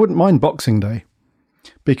 I wouldn't mind Boxing Day,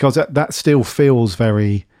 because that still feels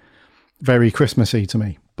very, very Christmassy to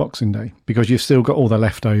me, Boxing Day, because you've still got all the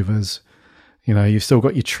leftovers. You know, you've still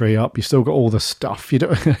got your tree up. You've still got all the stuff. You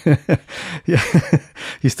don't. Yeah,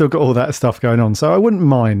 you still got all that stuff going on. So I wouldn't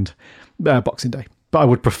mind Boxing Day, but I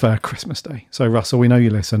would prefer Christmas Day. So Russell, we know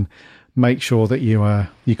you listen. Make sure that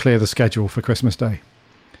you clear the schedule for Christmas Day.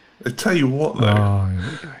 I tell you what, though. Oh,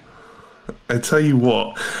 here we go. I tell you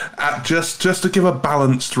what. Just to give a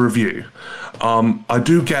balanced review, I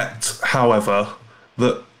do get, however,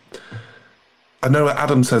 that. I know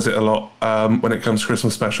Adam says it a lot when it comes to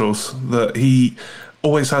Christmas specials, that he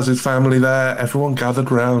always has his family there, everyone gathered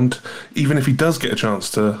round. Even if he does get a chance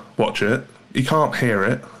to watch it, he can't hear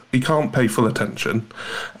it, he can't pay full attention.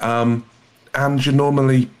 And you're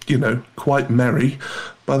normally, quite merry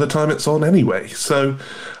by the time it's on anyway. So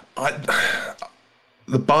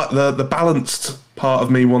the balanced part of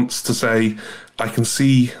me wants to say I can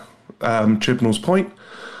see Chibnall's point,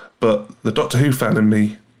 but the Doctor Who fan in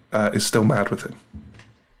me is still mad with him.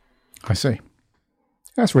 I see.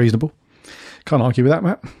 That's reasonable. Can't argue with that,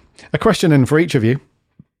 Matt. A question in for each of you.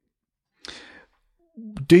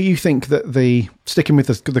 Do you think that sticking with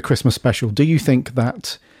the Christmas special, do you think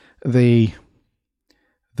that the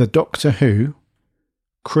Doctor Who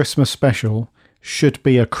Christmas special should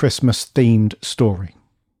be a Christmas themed story?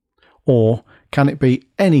 Or can it be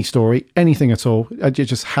any story, anything at all? It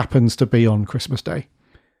just happens to be on Christmas Day.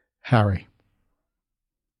 Harry.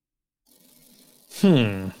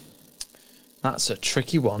 That's a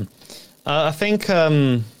tricky one. I think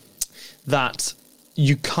that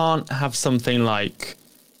you can't have something like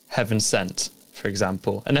Heaven Sent, for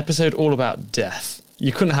example, an episode all about death.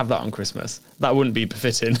 You couldn't have that on Christmas. That wouldn't be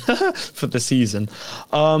befitting for the season.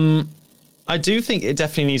 I do think it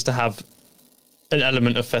definitely needs to have an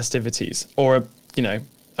element of festivities or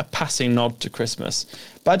a passing nod to Christmas.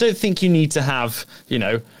 But I don't think you need to have,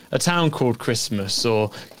 a town called Christmas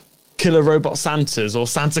or Killer Robot Santas or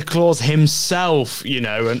Santa Claus himself,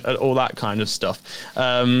 and all that kind of stuff.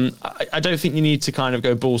 I don't think you need to kind of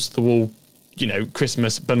go balls to the wall,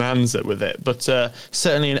 Christmas bonanza with it, but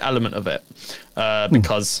certainly an element of it,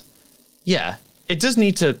 because, it does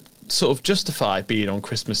need to sort of justify being on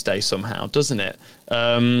Christmas Day somehow, doesn't it?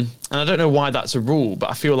 And I don't know why that's a rule, but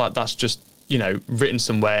I feel like that's just, written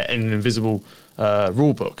somewhere in an invisible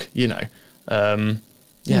rule book,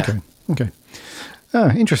 Okay.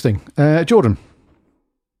 Interesting. Jordan.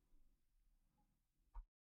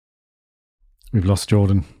 We've lost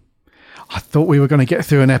Jordan. I thought we were going to get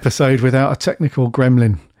through an episode without a technical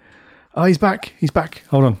gremlin. Oh, he's back. He's back.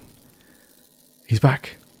 Hold on. He's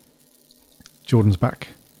back. Jordan's back.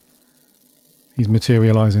 He's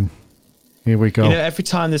materialising. Here we go. Every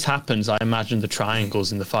time this happens, I imagine the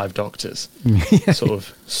triangles in the Five Doctors, sort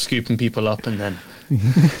of scooping people up and then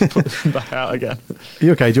put them back out again. Are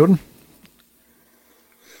you okay, Jordan?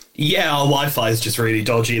 Yeah, our Wi-Fi is just really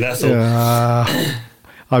dodgy, that's all.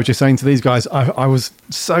 I was just saying to these guys, I was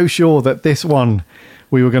so sure that this one,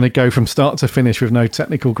 we were going to go from start to finish with no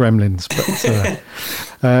technical gremlins.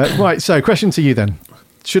 But right, so question to you then.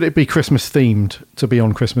 Should it be Christmas themed to be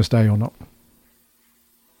on Christmas Day or not?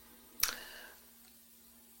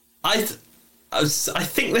 I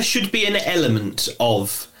think there should be an element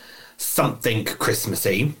of something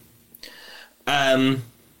Christmassy. But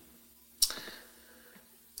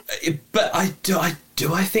I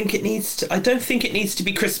think it needs to. I don't think it needs to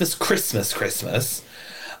be Christmas.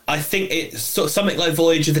 I think it's sort of something like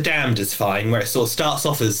Voyage of the Damned is fine, where it sort of starts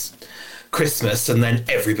off as Christmas and then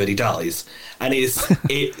everybody dies, and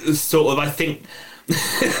it's sort of. I think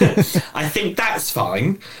I think that's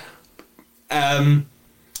fine.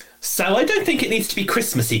 So I don't think it needs to be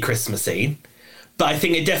Christmassy, but I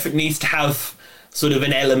think it definitely needs to have sort of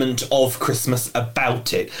an element of Christmas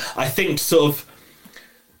about it. I think to sort of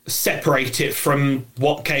separate it from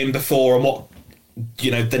what came before and what,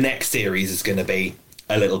 the next series is going to be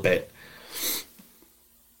a little bit.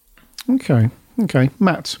 Okay.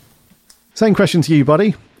 Matt, same question to you,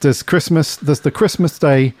 buddy. Does the Christmas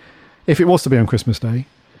Day, if it was to be on Christmas Day,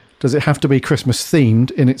 does it have to be Christmas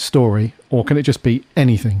themed in its story, or can it just be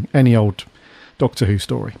anything, any old Doctor Who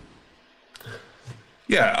story?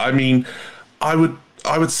 Yeah, I mean, I would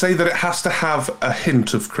say that it has to have a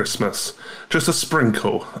hint of Christmas, just a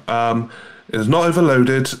sprinkle. It's not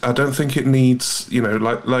overloaded. I don't think it needs,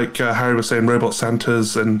 like Harry was saying, Robot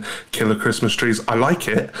Santas and Killer Christmas Trees. I like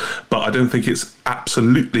it, but I don't think it's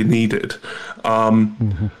absolutely needed.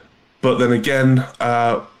 But then again,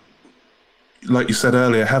 like you said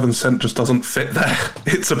earlier, Heaven Sent just doesn't fit there.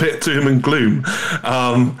 It's a bit doom and gloom.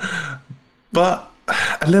 But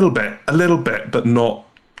a little bit, but not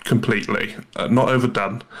completely, not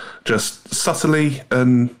overdone, just subtly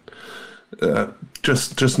and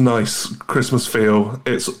just nice Christmas feel.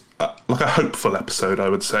 It's like a hopeful episode, I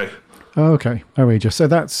would say. Okay, outrageous. So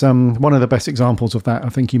that's one of the best examples of that. I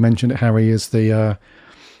think you mentioned it, Harry, is the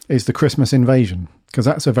Christmas invasion, because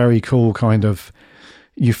that's a very cool kind of.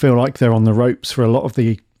 You feel like they're on the ropes for a lot of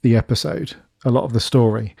the episode, a lot of the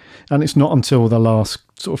story, and it's not until the last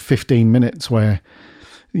sort of 15 minutes where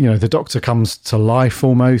the Doctor comes to life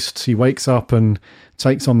almost. He wakes up and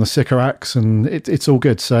takes on the Sycorax, and it's all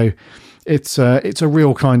good. So it's a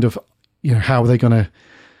real kind of how are they going to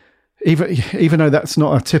even though that's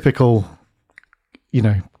not a typical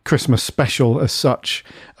Christmas special as such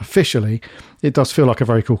officially, it does feel like a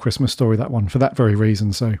very cool Christmas story, that one, for that very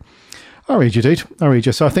reason. So I'll read you, dude. I'll read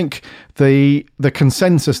you. So I think the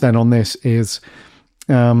consensus then on this is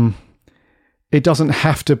it doesn't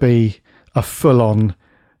have to be a full-on,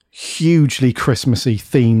 hugely Christmassy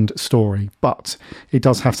themed story, but it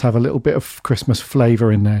does have to have a little bit of Christmas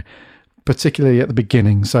flavour in there, particularly at the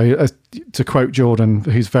beginning. So to quote Jordan,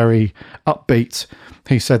 who's very upbeat,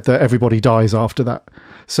 he said that everybody dies after that.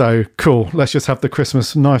 So cool, let's just have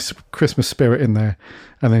the nice Christmas spirit in there,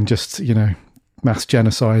 and then just, mass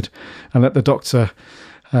genocide, and let the Doctor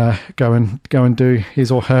go and do his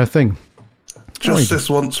or her thing. Justice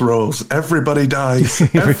once rules. Everybody dies.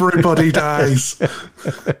 Everybody dies.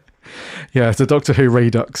 Yeah, it's a Doctor Who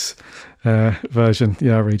Redux version.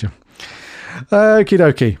 Yeah, I'll read you. Okie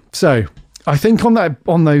dokie. So I think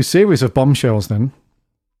on those series of bombshells then,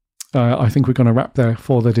 I think we're going to wrap there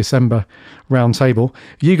for the December roundtable.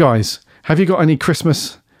 You guys, have you got any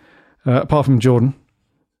Christmas, apart from Jordan?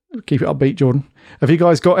 Keep it upbeat, Jordan. Have you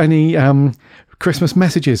guys got any Christmas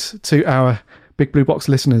messages to our Big Blue Box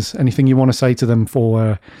listeners? Anything you want to say to them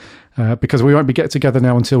for because we won't be getting together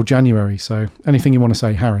now until January. So anything you want to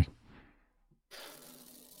say, Harry?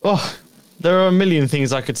 Oh, there are a million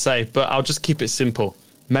things I could say, but I'll just keep it simple.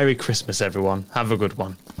 Merry Christmas, everyone. Have a good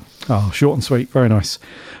one. Oh, short and sweet. Very nice.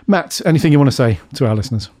 Matt, anything you want to say to our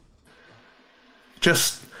listeners?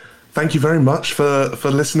 Just thank you very much for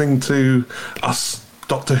listening to us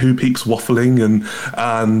Doctor Who peeps waffling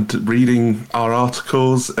and reading our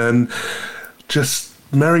articles, and just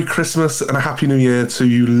Merry Christmas and a Happy New Year to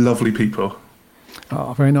you lovely people.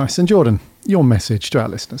 Oh, very nice. And Jordan, your message to our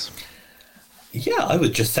listeners. Yeah, I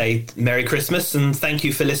would just say Merry Christmas and thank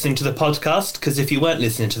you for listening to the podcast, because if you weren't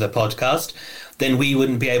listening to the podcast, then we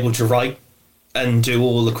wouldn't be able to write and do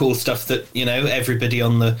all the cool stuff that, everybody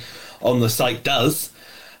on the site does.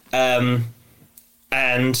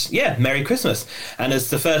 And yeah, Merry Christmas. And as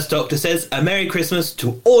the first Doctor says, a Merry Christmas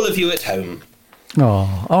to all of you at home.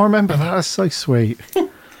 Oh, I remember that. That's so sweet.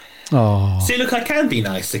 Oh. See, look, I can be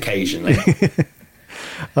nice occasionally.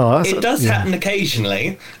 It does happen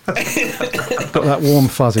occasionally. Got that warm,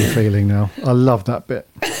 fuzzy feeling now. I love that bit.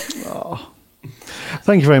 Oh.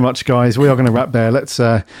 Thank you very much, guys. We are going to wrap there. Let's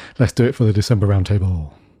do it for the December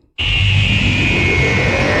roundtable.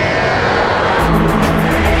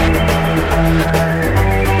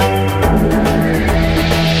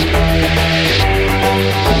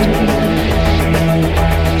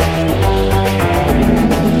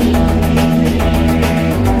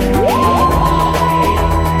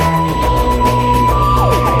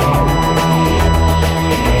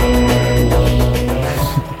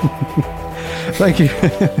 Thank you.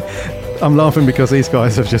 I'm laughing because these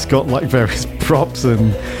guys have just got like various props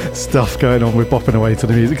and stuff going on with bopping away to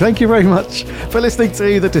the music. Thank you very much for listening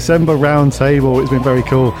to the December Roundtable. It's been very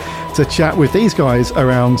cool to chat with these guys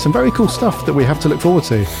around some very cool stuff that we have to look forward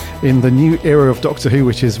to in the new era of Doctor Who,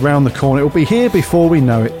 which is round the corner. It will be here before we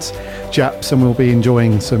know it, Japs, and we'll be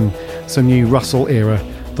enjoying some new Russell era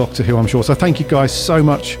Doctor Who, I'm sure. So thank you guys so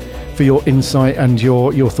much for your insight and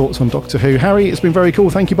your thoughts on Doctor Who. Harry, it's been very cool.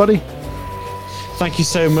 Thank you, buddy. Thank you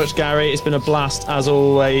so much, Gary. It's been a blast as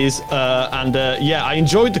always. I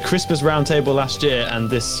enjoyed the Christmas roundtable last year, and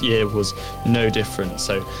this year was no different.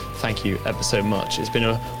 So thank you ever so much. It's been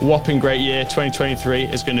a whopping great year. 2023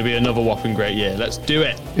 is going to be another whopping great year. Let's do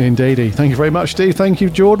it. Indeedy. Thank you very much, Steve. Thank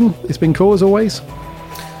you, Jordan. It's been cool as always.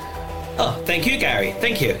 Oh, thank you, Gary.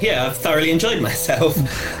 Thank you. Yeah, I've thoroughly enjoyed myself.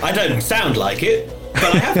 I don't sound like it,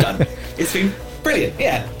 but I have done. It's been brilliant.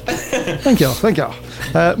 Yeah. Thank you.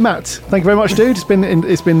 Matt, thank you very much, dude.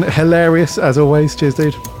 It's been hilarious as always. Cheers,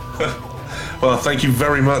 dude. Well, thank you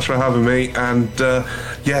very much for having me, and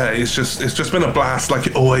it's just been a blast, like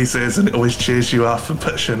it always is, and it always cheers you up and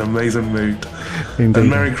puts you in an amazing mood. Indeed. And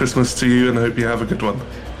Merry Christmas to you, and I hope you have a good one.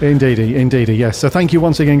 Indeedy, yes. So thank you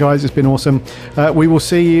once again, guys. It's been awesome. We will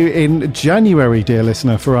see you in January, dear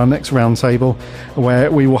listener, for our next roundtable,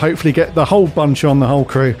 where we will hopefully get the whole bunch on, the whole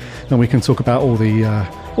crew, and we can talk about all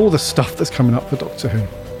the stuff that's coming up for Doctor Who.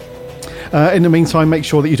 In the meantime, make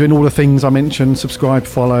sure that you're doing all the things I mentioned. Subscribe,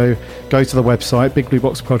 follow, go to the website,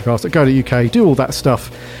 bigblueboxpodcast.co.uk, do all that stuff,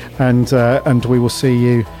 and we will see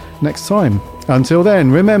you next time. Until then,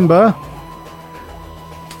 remember...